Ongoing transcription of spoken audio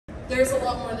there's a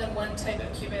lot more than one type of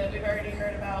qubit. We've already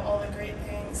heard about all the great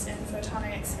things in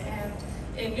photonics and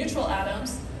in neutral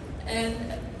atoms. And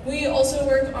we also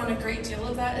work on a great deal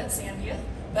of that at Sandia.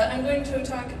 But I'm going to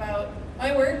talk about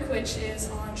my work, which is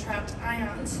on trapped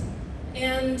ions.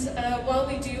 And while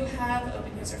we do have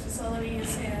open user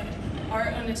facilities and our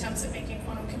own attempts at making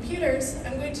quantum computers,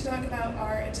 I'm going to talk about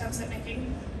our attempts at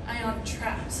making ion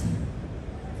traps.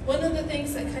 One of the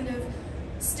things that kind of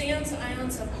stands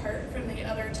ions apart from the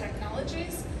other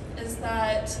technologies is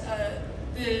that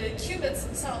the qubits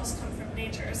themselves come from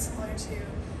nature, similar to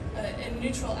in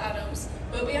neutral atoms,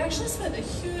 but we actually spent a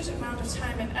huge amount of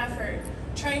time and effort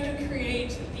trying to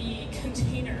create the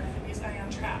container for these ion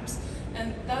traps.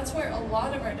 And that's where a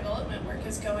lot of our development work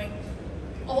is going,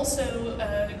 also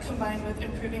combined with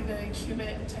improving the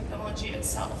qubit technology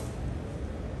itself.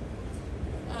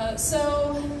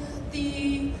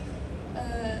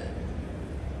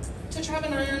 To trap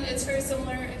an ion, it's very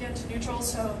similar, again, to neutral,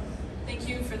 so thank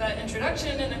you for that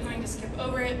introduction, and I'm going to skip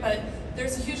over it, but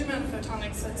there's a huge amount of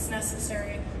photonics that's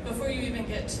necessary before you even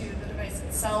get to the device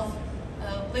itself.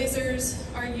 Lasers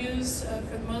are used,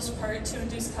 for the most part, to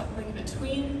induce coupling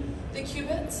between the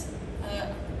qubits.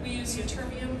 We use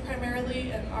ytterbium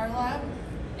primarily in our lab,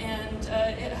 and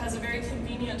it has a very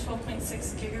convenient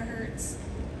 12.6 gigahertz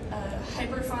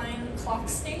hyperfine clock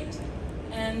state.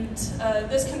 And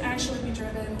this can actually be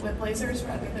driven with lasers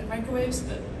rather than microwaves,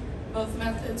 but both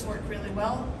methods work really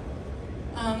well.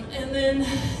 And then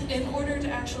in order to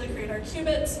actually create our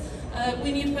qubits,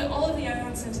 we need to put all of the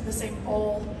ions into the same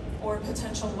bowl or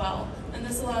potential well. And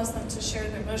this allows them to share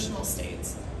their motional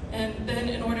states. And then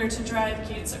in order to drive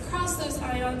gates across those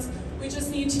ions, we just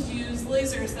need to use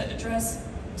lasers that address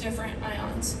different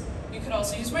ions. You could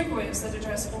also use microwaves that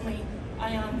address only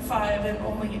ion 5 and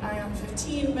only ion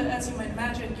 15, but as you might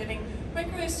imagine, getting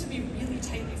microwaves to be really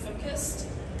tightly focused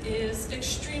is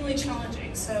extremely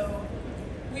challenging, so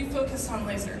we focus on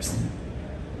lasers.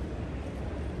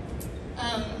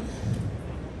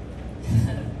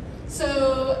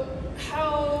 So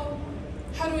how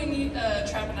do we need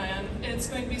trap an ion? It's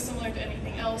going to be similar to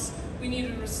anything else. We need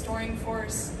a restoring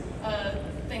force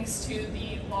thanks to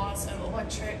the laws of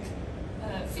electric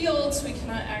fields. We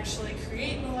cannot actually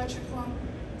create an electrical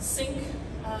sink.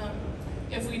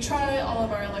 If we try, all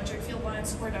of our electric field lines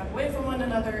squirt out away from one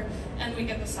another, and we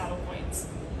get the saddle points.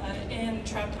 In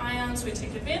trapped ions, we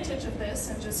take advantage of this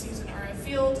and just use an RF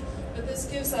field, but this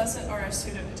gives us an RF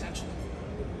pseudopotential.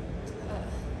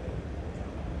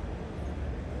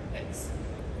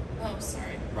 Oh,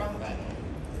 sorry, wrong button.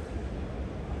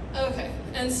 Okay,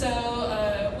 and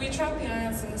so we trap the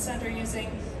ions in the center using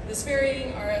this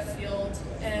varying RF field,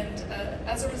 and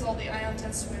as a result, the ion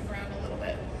tends to move around a little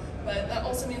bit. But that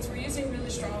also means we're using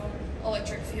really strong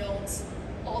electric fields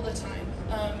all the time,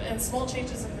 and small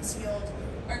changes in this field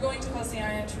are going to cause the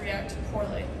ion to react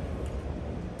poorly.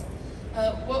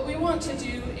 What we want to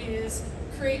do is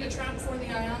create a trap for the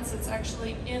ions that's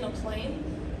actually in a plane.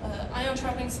 Ion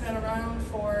trapping's been around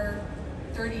for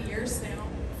 30 years now,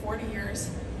 40 years.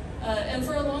 And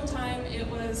for a long time, it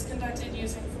was conducted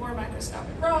using 4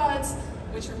 microscopic rods,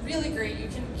 which are really great. You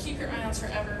can keep your ions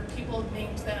forever. People have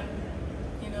named them,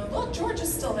 look, George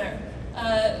is still there.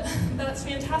 That's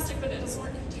fantastic, but it doesn't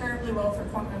work terribly well for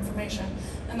quantum information.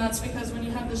 And that's because when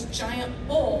you have this giant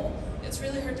bowl, it's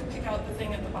really hard to pick out the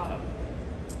thing at the bottom.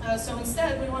 So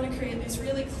instead, we want to create these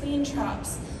really clean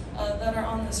traps that are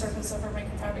on the surface of our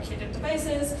microfabricated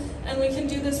devices, and we can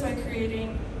do this by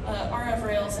creating RF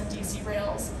rails and DC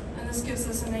rails, and this gives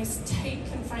us a nice tight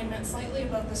confinement slightly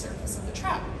above the surface of the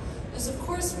trap. This of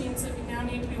course means that we now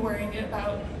need to be worrying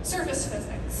about surface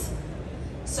physics.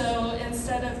 So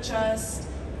instead of just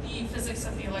the physics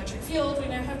of the electric field, we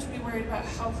now have to be worried about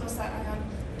how close that ion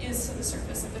is to the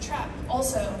surface of the trap.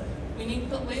 Also, we need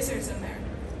to put lasers in there.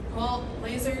 Well,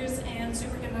 lasers and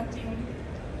superconducting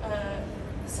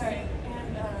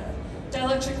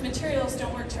dielectric materials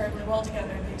don't work terribly well together.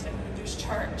 They tend to induce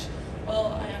charge.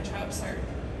 Well, ion traps are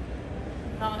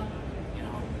not,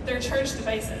 they're charged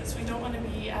devices. We don't want to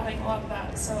be adding a lot of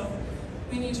that, so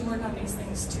we need to work on these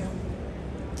things too.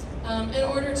 In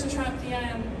order to trap the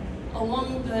ion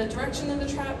along the direction of the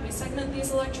trap, we segment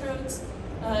these electrodes,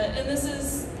 and this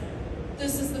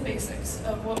is the basics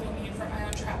of what we need for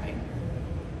ion trapping.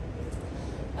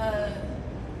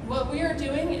 What we are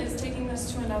doing is taking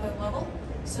this to another level.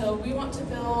 So we want to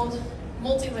build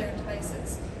multi-layered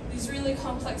devices. These really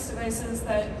complex devices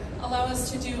that allow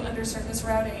us to do undersurface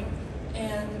routing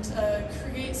and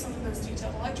create some of those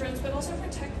detailed electrodes, but also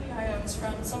protect the ions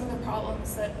from some of the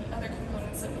problems that the other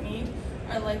components that we need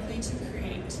are likely to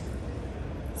create.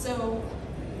 So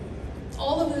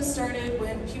All of this started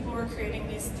when people were creating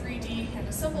these 3D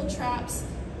hand-assembled traps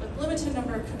with limited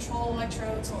number of control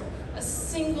electrodes or a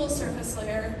single surface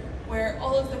layer where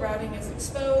all of the routing is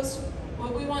exposed.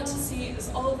 What we want to see is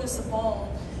all of this evolve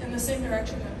in the same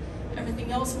direction of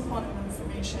everything else in quantum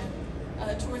information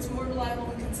towards more reliable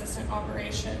and consistent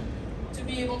operation, to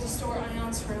be able to store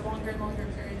ions for longer and longer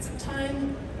periods of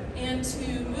time, and to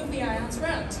move the ions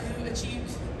around to achieve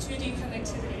 2D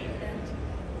connectivity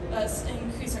and thus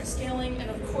increase our scaling and,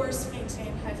 of course,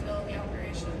 maintain high-fidelity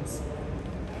operations.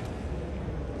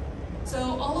 So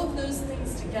all of those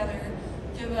things together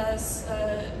give us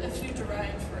a few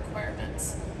derived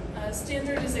requirements.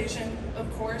 Standardization,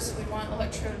 of course, we want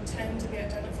electrode 10 to be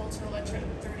identical to electrode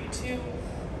 32,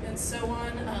 and so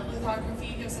on.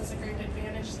 Lithography gives us a great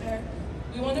advantage there.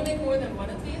 We want to make more than one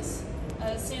of these.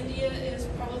 Sandia is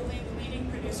probably the leading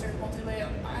producer of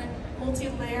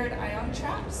multi-layered ion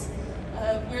traps.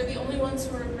 We're the only ones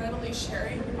who are readily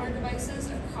sharing our devices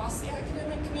across the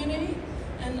academic community,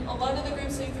 and a lot of the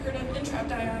groups that you've heard of in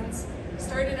trapped ions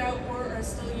started out or are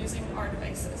still using our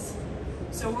devices.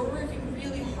 So we're working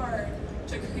really hard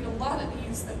to create a lot of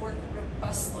these that work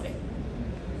robustly.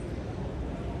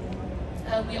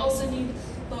 We also need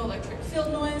low electric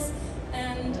field noise,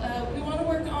 and we want to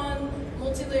work on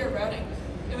multi-layer routing.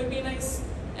 It would be nice,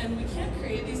 and we can't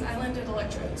create these islanded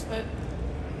electrodes, but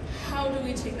how do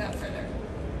we take that further?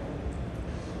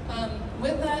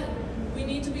 With that, we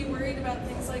need to be worried about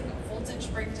things like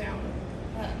voltage breakdown.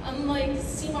 Unlike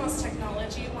CMOS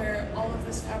technology, where all of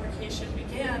this fabrication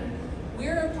began,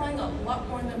 we're applying a lot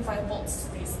more than 5 volts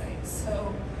to these things.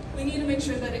 So we need to make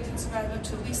sure that it can survive up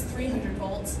to at least 300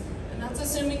 volts, and that's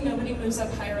assuming nobody moves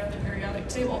up higher on the periodic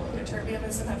table. Ytterbium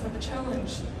is enough of a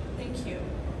challenge. Thank you.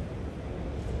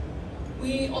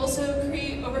 We also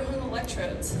create overhung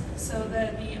electrodes so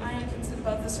that the ion can sit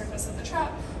above the surface of the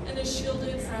trap and is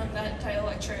shielded from that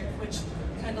dielectric, which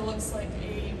kind of looks like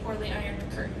a poorly ironed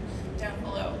curtain down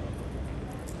below.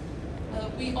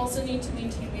 We also need to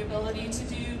maintain the ability to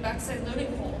do backside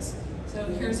loading holes. So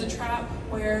here's a trap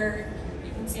where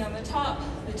you can see on the top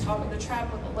of the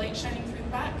trap with the light shining through the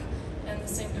back, and the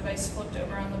same device flipped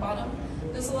over on the bottom.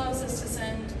 This allows us to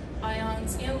send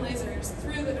ions and lasers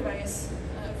through the device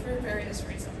for various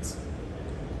reasons.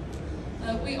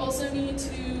 We also need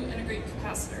to integrate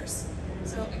capacitors.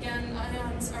 So again,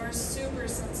 ions are super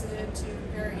sensitive to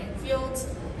varying fields,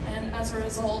 and as a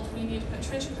result, we need to put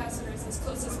trench capacitors as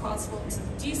close as possible to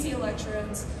the DC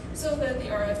electrodes so that the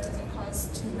RF doesn't cause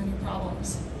too many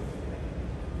problems.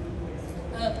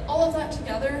 All of that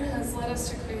together has led us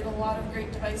to create a lot of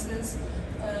great devices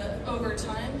over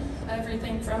time.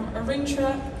 Everything from a ring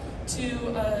trap to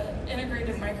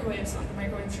integrated microwaves on the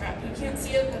microwave trap. You can't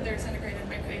see it, but there's integrated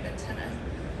microwave antenna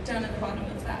down at the bottom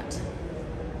of that.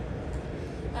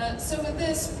 So with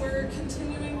this, we're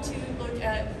continuing to look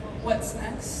at what's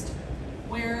next,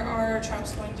 where are our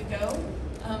traps going to go.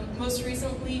 Most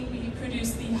recently, we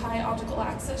produced the high optical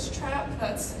access trap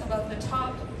that's above the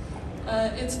top.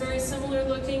 It's very similar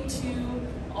looking to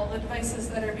all the devices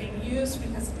that are being used,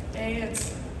 because today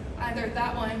it's either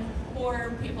that one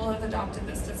or people have adopted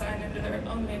this design into their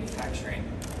own manufacturing.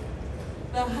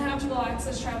 The high optical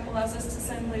access trap allows us to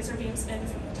send laser beams in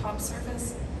from the top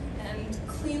surface and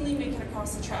cleanly make it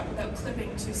across the trap without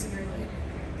clipping too severely.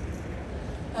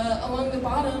 Along the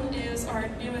bottom is our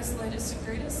newest, latest, and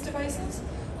greatest devices.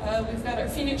 We've got our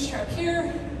Phoenix trap here,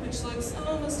 which looks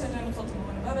almost identical to the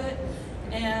one above it,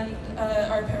 and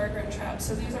our Peregrine trap.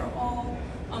 So these are all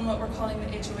on what we're calling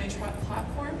the HOA trap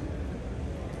platform.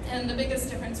 And the biggest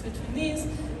difference between these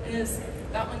is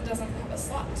that one doesn't have a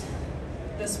slot.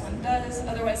 This one does,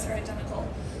 otherwise they're identical.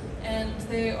 And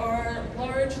they are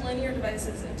large linear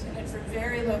devices intended for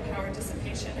very low power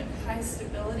dissipation and high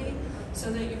stability,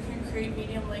 so that you can create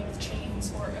medium length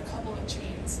chains or a couple of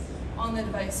chains on the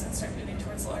device and start moving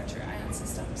towards larger ion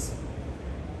systems.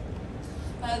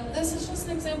 This is just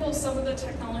an example of some of the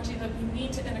technology that we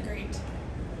need to integrate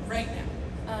right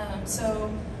now.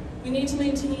 So we need to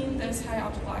maintain this high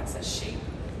optical access shape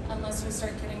unless we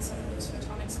start getting some of those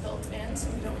photonics built in, so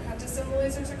we don't have to send the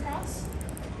lasers across.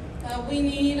 We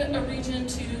need a region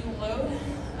to load,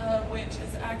 which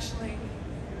is actually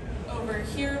over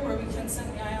here where we can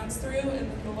send the ions through,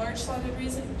 and the large slotted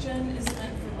region is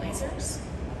meant for lasers.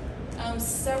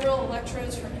 Several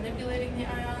electrodes for manipulating the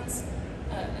ions,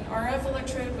 an RF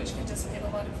electrode which can dissipate a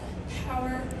lot of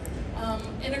power,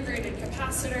 integrated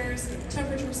capacitors,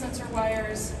 temperature sensor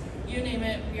wires, you name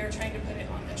it, we are trying to put it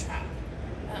on the trap.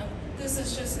 This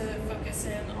is just to focus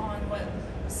in on what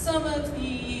some of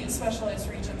the specialized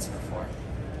regions are for.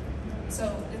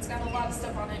 So it's got a lot of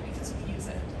stuff on it because we use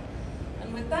it.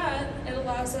 And with that, it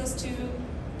allows us to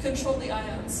control the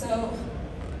ions. So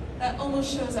that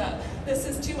almost shows up. This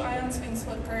is two ions being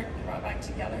split apart and brought back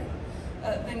together.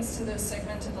 Thanks to those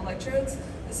segmented electrodes,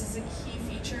 this is a key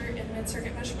feature in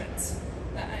mid-circuit measurements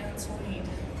that ions will need.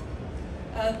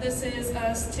 This is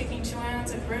us taking two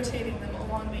ions and rotating them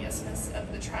along the isthmus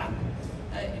of the trap.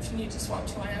 If you need to swap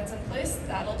two ions in place,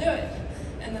 that'll do it.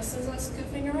 And this is us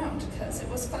goofing around because it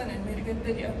was fun and made a good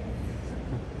video.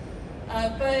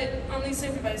 But on these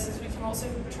same devices, we can also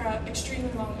trap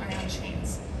extremely long ion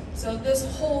chains. So this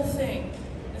whole thing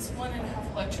is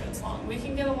 1.5 electrodes long. We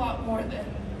can get a lot more than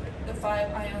the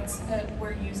 5 ions that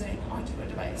we're using onto a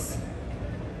device.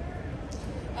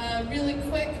 Really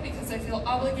quick, because I feel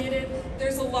obligated,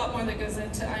 there's a lot more that goes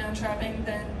into ion trapping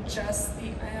than just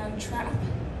the ion trap.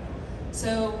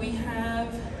 So we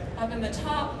have, up in the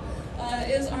top,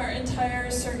 is our entire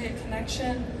circuit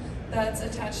connection that's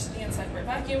attached to the inside of our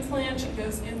vacuum flange. It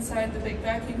goes inside the big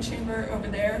vacuum chamber over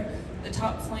there. The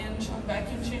top flange on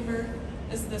vacuum chamber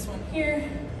is this one here,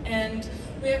 and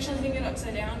we actually hang it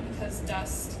upside down because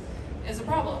dust is a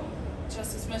problem.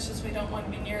 Just as much as we don't want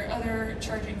to be near other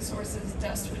charging sources,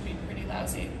 dust would be pretty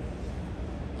lousy.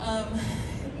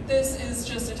 This is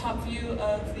just a top view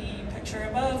of the picture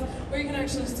above, where you can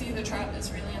actually see the trap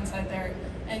is really inside there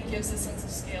and gives a sense of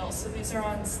scale. So these are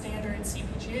on standard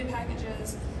CPGA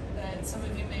packages that some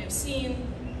of you may have seen.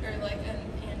 They're like an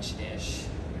inch-ish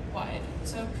wide,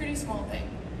 so a pretty small thing.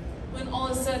 When all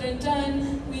is said and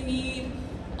done, we need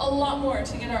a lot more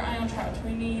to get our ion trapped.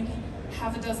 We need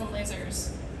half a dozen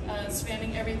lasers,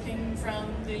 spanning everything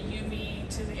from the UV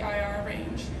to the IR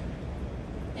range.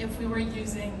 If we were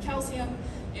using calcium,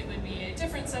 it would be a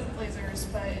different set of lasers,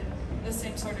 but the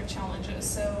same sort of challenges.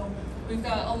 So we've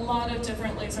got a lot of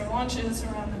different laser launches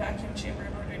around the vacuum chamber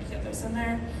in order to get those in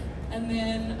there. And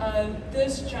then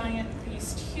this giant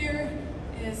beast here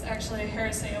is actually a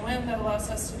Harris AOM that allows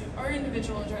us to do our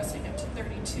individual addressing up to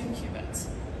 32 qubits.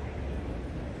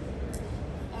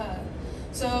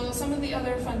 So some of the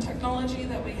other fun technology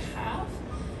that we have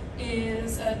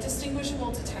is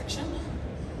distinguishable detection.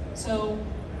 So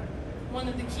one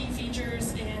of the key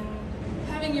features in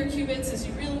having your qubits is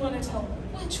you really want to tell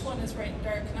which one is bright and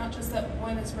dark, not just that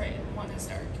one is bright and one is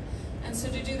dark. And so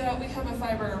to do that, we have a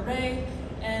fiber array,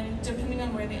 and depending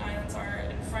on where the ions are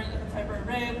in front of the fiber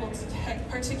array, we'll detect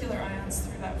particular ions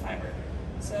through that fiber.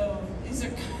 So these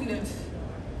are kind of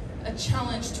a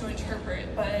challenge to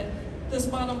interpret, but this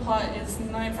bottom plot is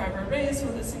 9 fiber arrays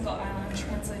with a single ion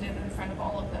translated in front of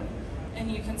all of them.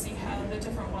 And you can see how the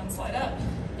different ones light up.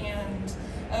 And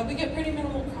we get pretty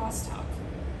minimal crosstalk.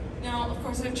 Now, of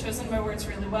course, I've chosen my words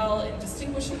really well in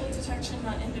distinguishable detection,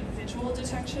 not individual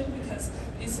detection, because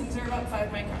these things are about 5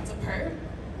 microns apart,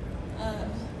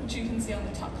 which you can see on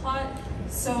the top plot.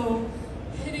 So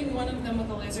hitting one of them with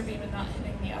a laser beam and not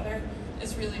hitting the other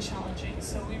is really challenging.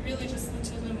 So we really just need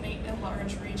to illuminate a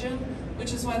large region,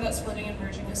 which is why that splitting and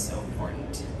merging is so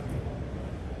important.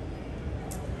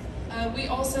 We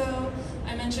also,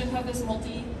 I mentioned, have this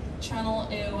multi-channel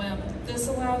AOM. This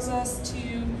allows us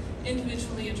to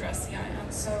individually address the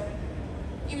ions. So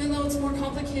even though it's more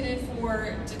complicated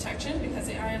for detection, because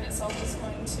the ion itself is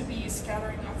going to be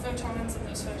scattering off photons, and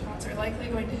those photons are likely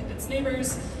going to hit its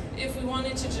neighbors, if we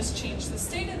wanted to just change the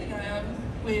state of the ion,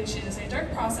 which is a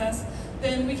dark process,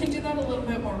 then we can do that a little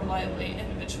bit more reliably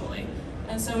individually.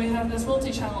 And so we have this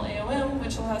multi-channel AOM,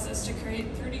 which allows us to create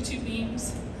 32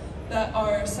 beams that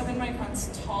are 7 microns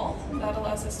tall. That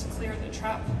allows us to clear the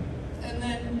trap, and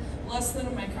then less than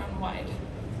a micron wide.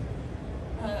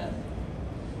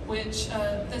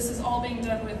 This is all being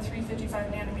done with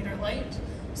 355 nanometer light,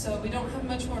 so we don't have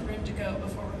much more room to go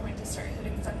before we're going to start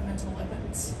hitting fundamental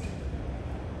limits.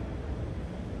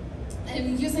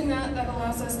 And using that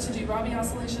allows us to do Rabi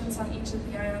oscillations on each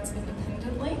of the ions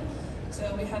independently.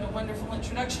 So we had a wonderful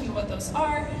introduction to what those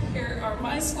are. Here are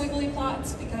my squiggly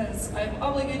plots because I'm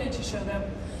obligated to show them.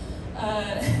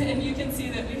 And you can see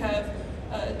that we have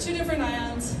 2 different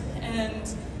ions, and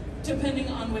depending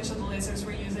on which of the lasers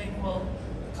we're using will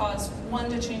cause one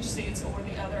to change states or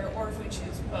the other, or if we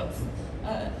choose both.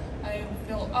 I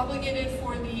feel obligated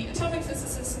for the atomic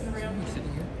physicists in the room.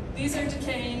 These are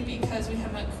decaying because we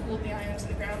have not cooled the ion to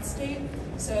the ground state,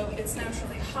 so it's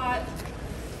naturally hot,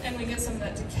 and we get some of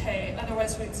that decay.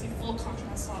 Otherwise, we'd see full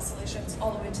contrast oscillations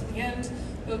all the way to the end,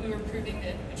 but we were proving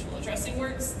that individual addressing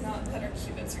works, not that our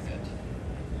qubits are good.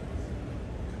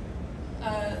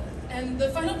 And the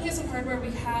final piece of hardware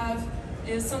we have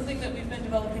is something that we've been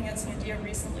developing at Sandia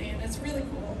recently, and it's really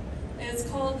cool. It's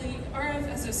called the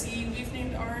RF SoC. We've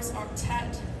named ours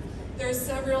Octet. There are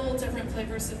several different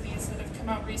flavors of these that have come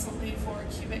out recently for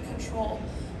qubit control,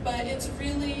 but it's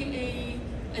really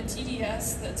a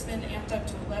TDS that's been amped up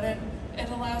to 11, it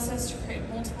allows us to create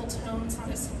multiple tones on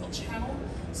a single channel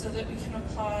so that we can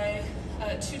apply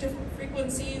 2 different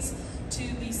frequencies to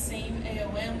the same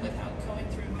AOM without going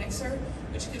through a mixer,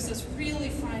 which gives us really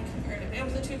fine comparative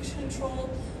amplitude control.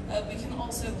 We can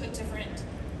also put different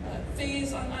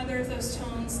phase on either of those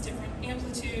tones, different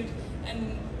amplitude,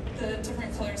 and the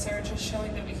different colors are just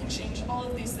showing that we can change all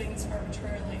of these things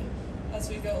arbitrarily as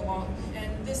we go along.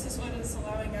 And this is what is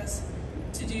allowing us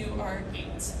to do our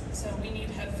gates. So we need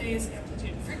to have phase,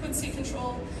 amplitude, and frequency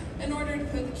control in order to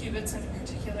put the qubits into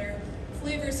particular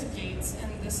flavors of gates,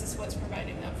 and this is what's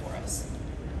providing that for us.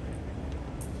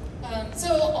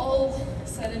 So all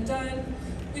said and done,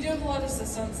 we do have a lot of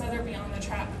systems that are beyond the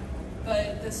trap,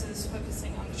 but this is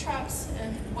focusing on the traps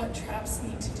and what traps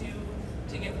need to do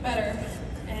to get better.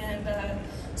 And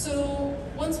so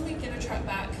once we get a trap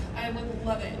back, I would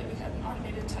love it if we had an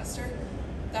automated tester.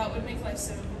 That would make life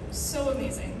so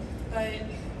amazing. But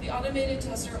the automated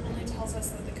tester only tells us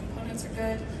that the components are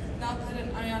good, not that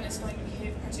an ion is going to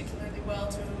behave particularly well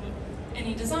to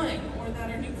any design, or that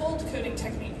our new gold coding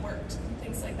technique worked, and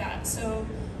things like that. So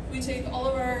we take all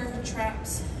of our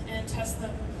traps and test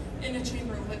them in a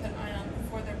chamber with an ion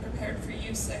before they're prepared for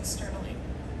use externally.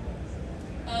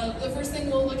 The first thing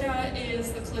we'll look at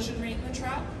is the collision rate in the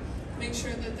trap. Make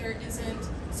sure that there isn't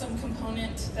some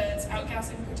component that's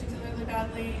outgassing particularly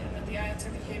badly and that the ions are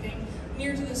behaving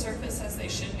near to the surface as they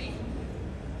should be.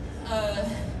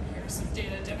 Here's some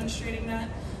data demonstrating that.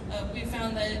 We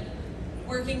found that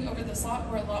working over the slot,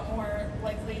 we're a lot more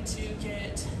likely to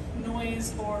get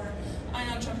noise or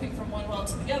ion jumping from one well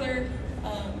to the other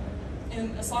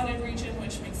in a slotted region,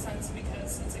 which makes sense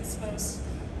because it's exposed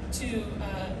to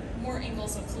more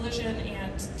angles of collision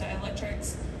and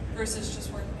dielectrics versus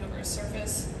just working over a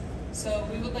surface. So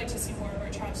we would like to see more of our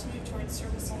traps move towards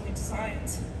surface-only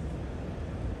designs.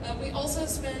 We also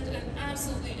spend an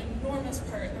absolutely enormous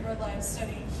part of our lives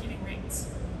studying heating rates.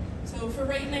 So for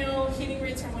right now, heating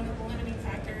rates are one of the limiting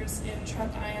factors in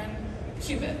trapped ion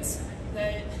qubits.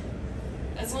 That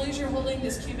as long as you're holding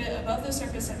this qubit above the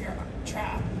surface of your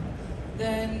trap,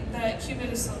 then that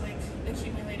qubit is slowly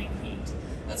accumulating heat.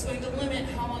 That's going to limit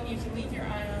how long you can leave your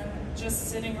ion just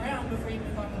sitting around before you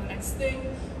move on to the next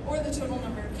thing, or the total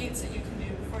number of gates that you can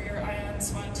do before your ion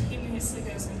spontaneously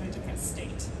goes into a different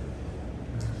state.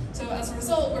 So as a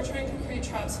result, we're trying to create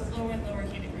traps with lower and lower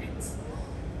heating rates.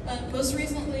 Most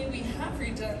recently, we have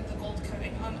redone the gold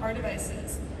coating on our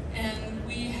devices, and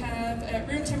we have, at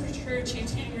room temperature,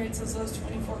 achieved heating rates as low as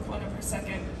 24 quanta per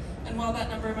second. And while that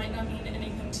number might not mean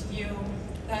anything to you,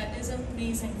 that is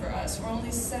amazing for us. We're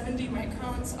only 70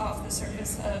 microns off the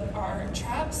surface of our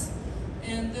traps,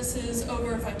 and this is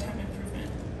over a 5-time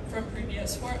improvement from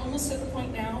previous. We're almost at the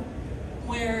point now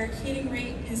where heating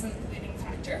rate isn't the leading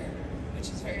factor, which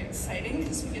is very exciting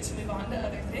because we get to move on to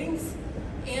other things.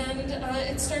 And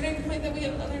it's starting to the point that we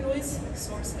have other noise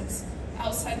sources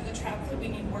outside of the trap that we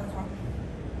need work on.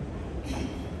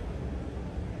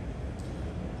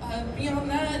 Beyond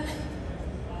that,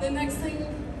 the next thing,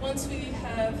 once we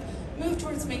have moved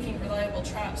towards making reliable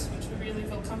traps, which we really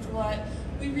feel comfortable at,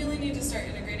 we really need to start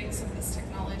integrating some of this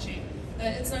technology.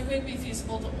 It's not going to be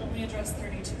feasible to only address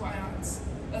 32 ions.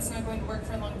 That's not going to work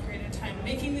for a long period of time.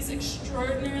 Making these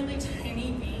extraordinarily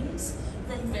tiny beams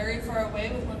from very far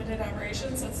away with limited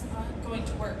aberrations, that's not going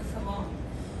to work for long.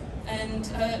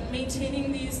 And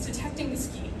maintaining these detecting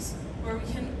schemes where we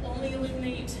can only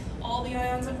illuminate all the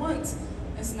ions at once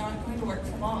is not going to work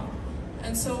for long.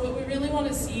 And so what we really want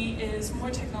to see is more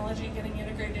technology getting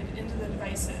integrated into the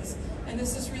devices. And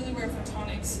this is really where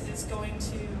photonics is going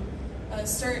to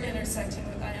start intersecting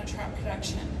with ion trap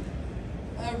production.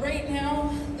 Right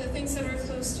now, the things that are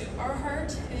close to our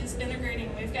heart is integrating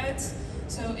waveguides.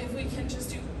 So if we can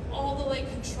just do all the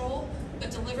light control,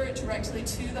 but deliver it directly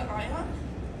to the ion,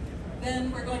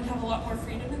 then we're going to have a lot more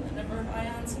freedom in the number of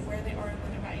ions and where they are in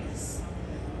the device.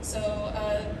 So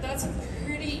that's a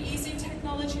pretty easy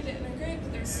technology to integrate,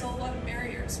 but there's still a lot of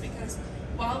barriers because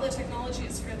while the technology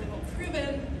is fairly well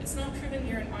proven, it's not proven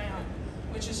near an ion,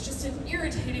 which is just an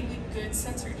irritatingly good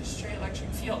sensor to stray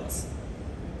electric fields.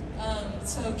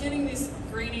 So getting these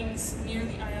gratings near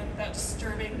the ion without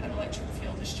disturbing that electric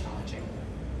field is challenging.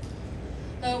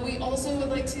 We also would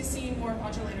like to see more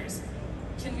modulators.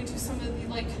 Can we do some of the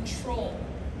light control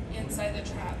inside the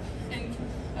trap? And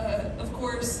of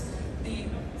course,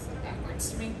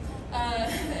 backwards to me,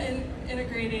 and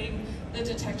integrating the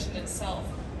detection itself.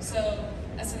 So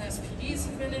SNSPDs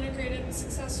have been integrated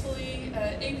successfully,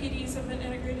 APDs have been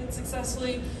integrated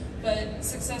successfully, but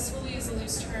successfully is a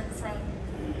loose term from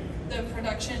the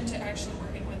production to actually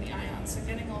working with the ions. So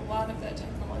getting a lot of that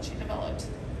technology developed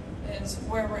is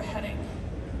where we're heading.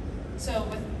 So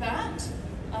with that,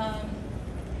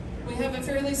 We have a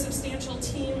fairly substantial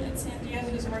team at Sandia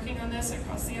who's working on this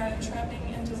across the ion trapping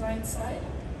and design side.